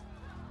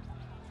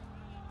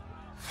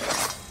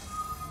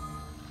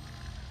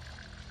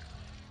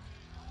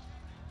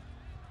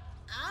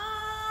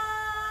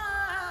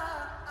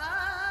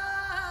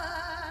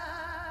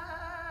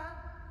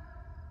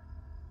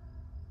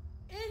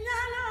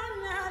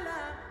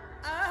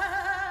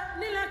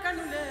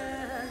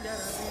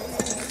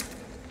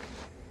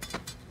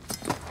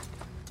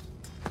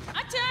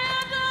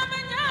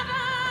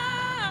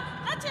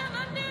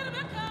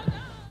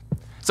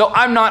 So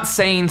I'm not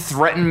saying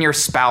threaten your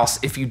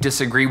spouse if you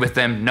disagree with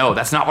them. No,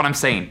 that's not what I'm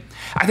saying.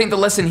 I think the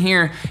lesson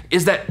here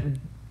is that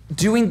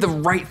doing the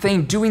right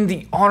thing, doing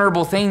the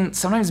honorable thing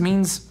sometimes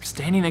means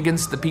standing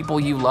against the people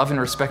you love and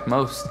respect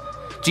most.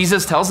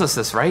 Jesus tells us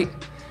this, right?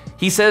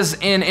 He says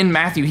in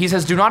Matthew, he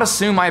says, "Do not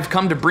assume I have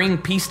come to bring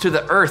peace to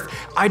the earth.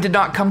 I did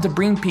not come to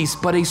bring peace,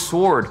 but a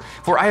sword.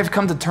 For I have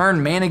come to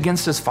turn man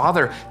against his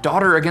father,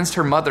 daughter against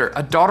her mother,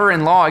 a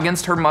daughter-in-law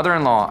against her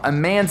mother-in-law. A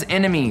man's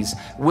enemies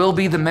will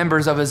be the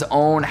members of his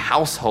own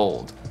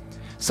household."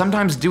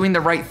 Sometimes doing the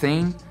right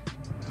thing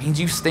means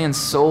you stand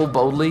so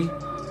boldly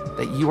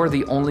that you are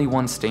the only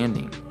one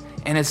standing.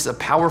 And it's a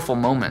powerful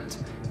moment.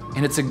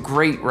 And it's a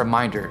great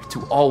reminder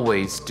to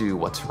always do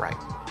what's right.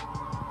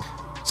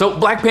 So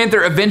Black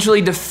Panther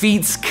eventually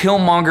defeats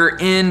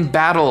Killmonger in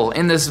battle,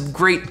 in this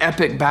great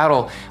epic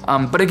battle.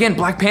 But again,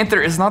 Black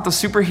Panther is not the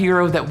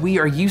superhero that we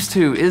are used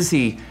to, is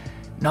he?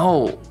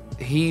 No,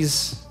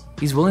 he's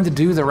willing to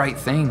do the right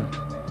thing.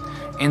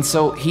 And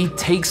so he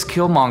takes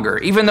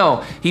Killmonger, even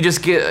though he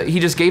just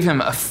gave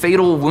him a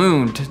fatal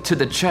wound to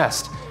the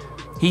chest.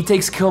 He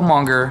takes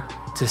Killmonger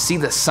to see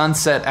the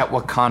sunset at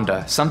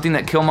Wakanda, something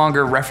that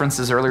Killmonger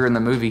references earlier in the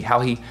movie,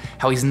 how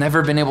he's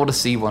never been able to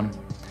see one.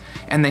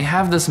 And they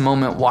have this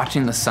moment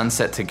watching the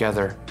sunset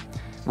together,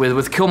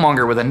 with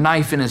Killmonger with a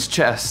knife in his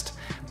chest.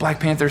 Black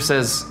Panther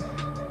says,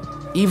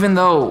 even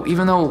though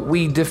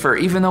we differ,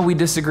 even though we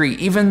disagree,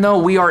 even though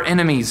we are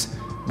enemies,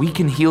 we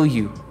can heal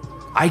you.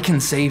 I can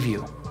save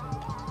you.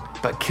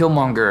 But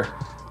Killmonger,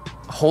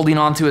 holding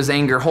on to his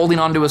anger, holding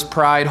on to his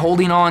pride,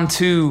 holding on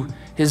to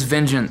his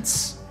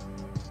vengeance,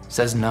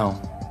 says no.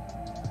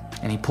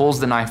 And he pulls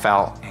the knife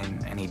out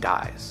and he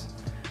dies.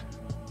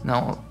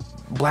 Now,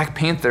 Black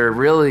Panther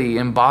really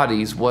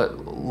embodies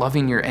what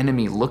loving your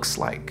enemy looks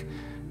like.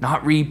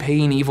 Not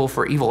repaying evil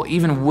for evil,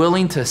 even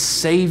willing to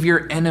save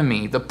your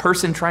enemy, the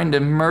person trying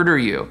to murder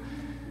you.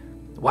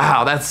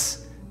 Wow,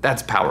 that's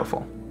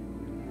powerful.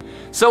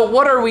 So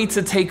what are we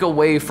to take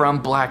away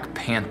from Black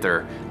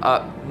Panther?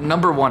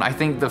 Number one, I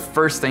think the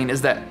first thing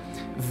is that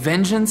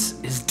vengeance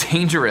is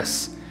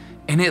dangerous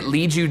and it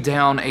leads you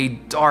down a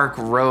dark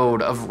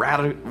road of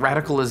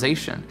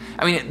radicalization.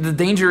 I mean, the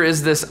danger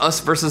is this us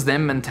versus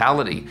them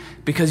mentality,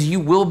 because you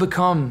will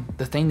become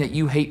the thing that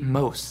you hate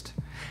most.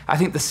 I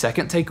think the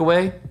second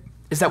takeaway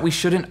is that we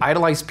shouldn't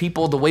idolize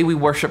people the way we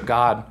worship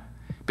God,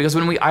 because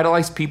when we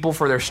idolize people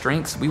for their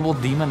strengths, we will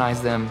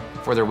demonize them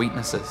for their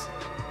weaknesses.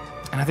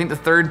 And I think the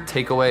third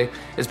takeaway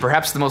is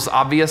perhaps the most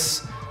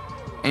obvious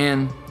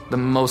and the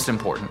most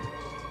important.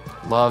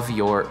 Love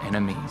your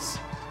enemies.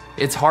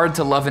 It's hard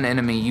to love an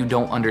enemy you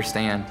don't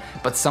understand,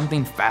 but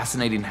something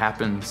fascinating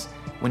happens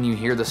when you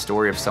hear the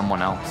story of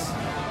someone else.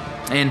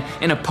 And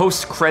in a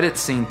post-credit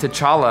scene,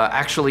 T'Challa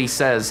actually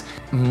says,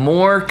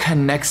 "More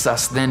connects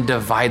us than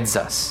divides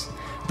us.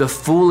 The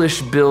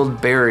foolish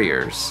build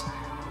barriers,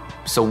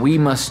 so we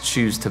must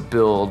choose to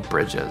build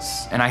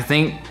bridges." And I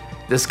think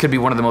this could be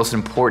one of the most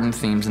important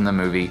themes in the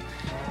movie.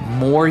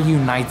 More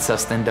unites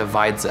us than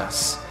divides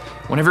us.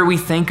 Whenever we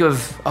think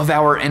of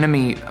our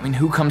enemy, I mean,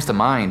 who comes to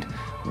mind?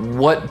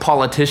 What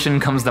politician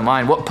comes to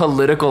mind? What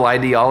political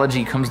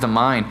ideology comes to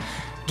mind?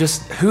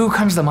 Just who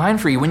comes to mind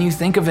for you when you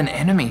think of an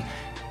enemy?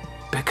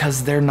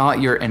 Because they're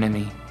not your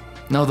enemy.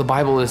 No, the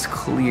Bible is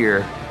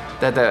clear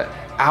that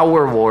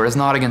our war is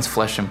not against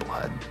flesh and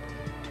blood,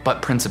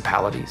 but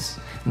principalities.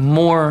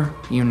 More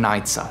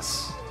unites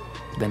us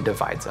than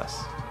divides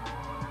us.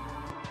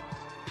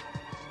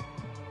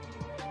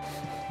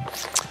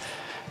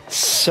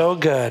 So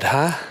good,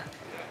 huh?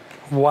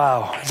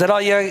 Wow. Is that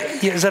all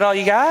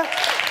you got?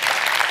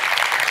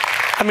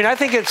 I mean, I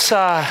think it's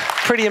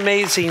pretty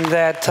amazing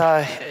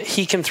that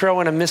he can throw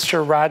in a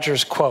Mr.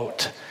 Rogers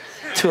quote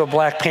to a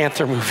Black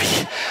Panther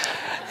movie.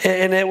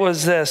 And it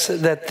was this,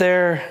 that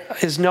there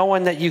is no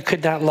one that you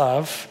could not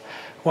love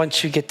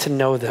once you get to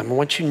know them,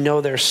 once you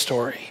know their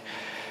story.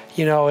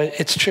 You know,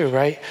 it's true,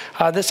 right?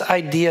 This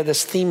idea,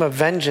 this theme of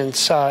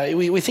vengeance,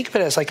 we think of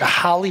it as like a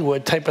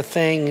Hollywood type of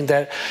thing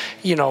that,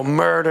 you know,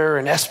 murder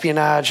and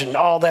espionage and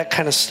all that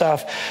kind of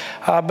stuff.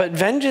 But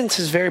vengeance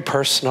is very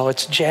personal.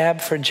 It's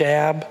jab for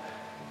jab.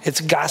 It's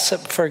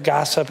gossip for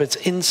gossip. It's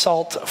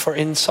insult for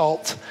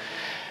insult.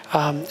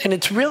 And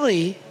it's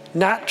really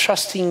not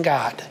trusting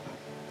God.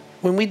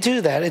 When we do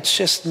that, it's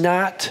just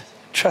not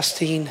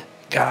trusting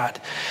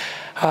God.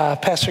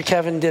 Pastor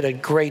Kevin did a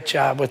great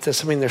job with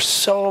this. I mean, there's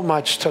so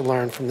much to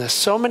learn from this.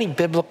 So many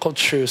biblical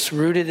truths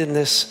rooted in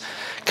this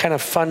kind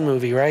of fun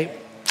movie, right?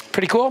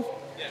 Pretty cool?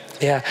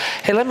 Yeah.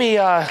 Hey, let me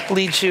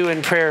lead you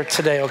in prayer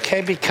today,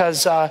 okay?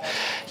 Because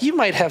you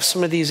might have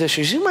some of these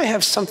issues. You might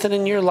have something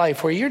in your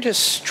life where you're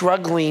just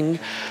struggling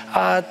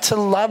to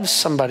love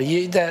somebody.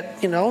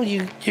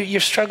 You're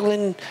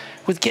struggling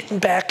with getting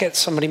back at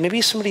somebody.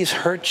 Maybe somebody's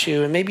hurt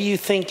you, and maybe you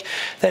think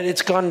that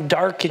it's gone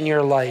dark in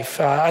your life.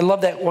 I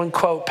love that one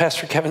quote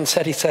Pastor Kevin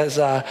said. He says,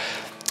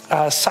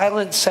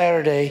 "Silent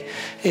Saturday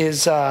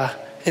is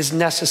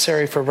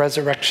necessary for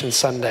Resurrection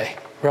Sunday,"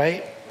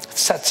 right? It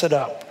sets it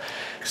up.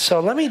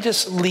 So let me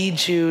just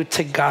lead you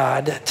to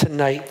God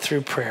tonight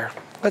through prayer.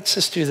 Let's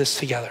just do this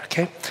together,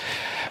 okay?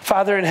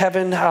 Father in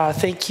heaven,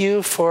 thank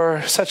you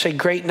for such a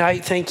great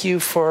night. Thank you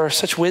for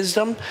such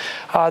wisdom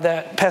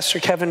that Pastor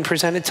Kevin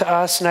presented to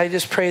us. And I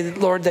just pray,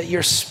 Lord, that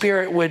your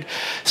Spirit would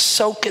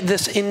soak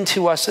this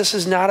into us. This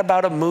is not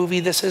about a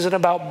movie. This isn't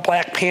about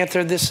Black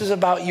Panther. This is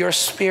about your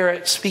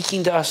Spirit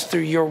speaking to us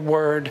through your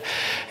word.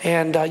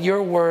 And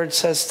your word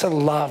says to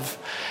love.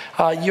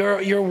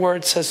 Your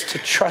word says to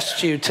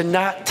trust you, to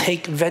not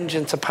take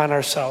vengeance upon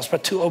ourselves,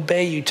 but to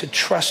obey you, to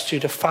trust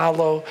you, to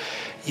follow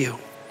you.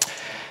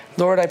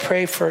 Lord, I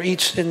pray for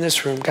each in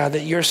this room, God,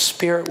 that your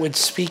Spirit would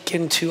speak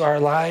into our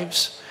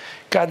lives.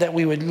 God, that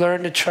we would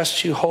learn to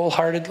trust you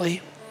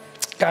wholeheartedly.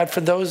 God,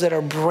 for those that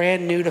are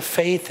brand new to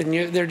faith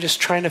and they're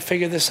just trying to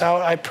figure this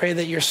out, I pray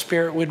that your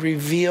Spirit would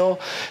reveal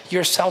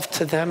yourself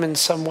to them in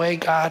some way,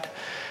 God.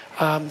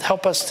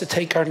 Help us to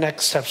take our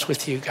next steps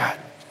with you, God.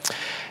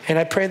 And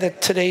I pray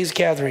that today's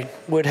gathering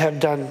would have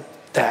done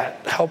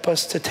that. Help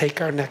us to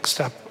take our next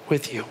step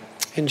with you.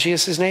 In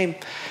Jesus' name,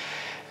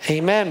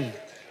 amen.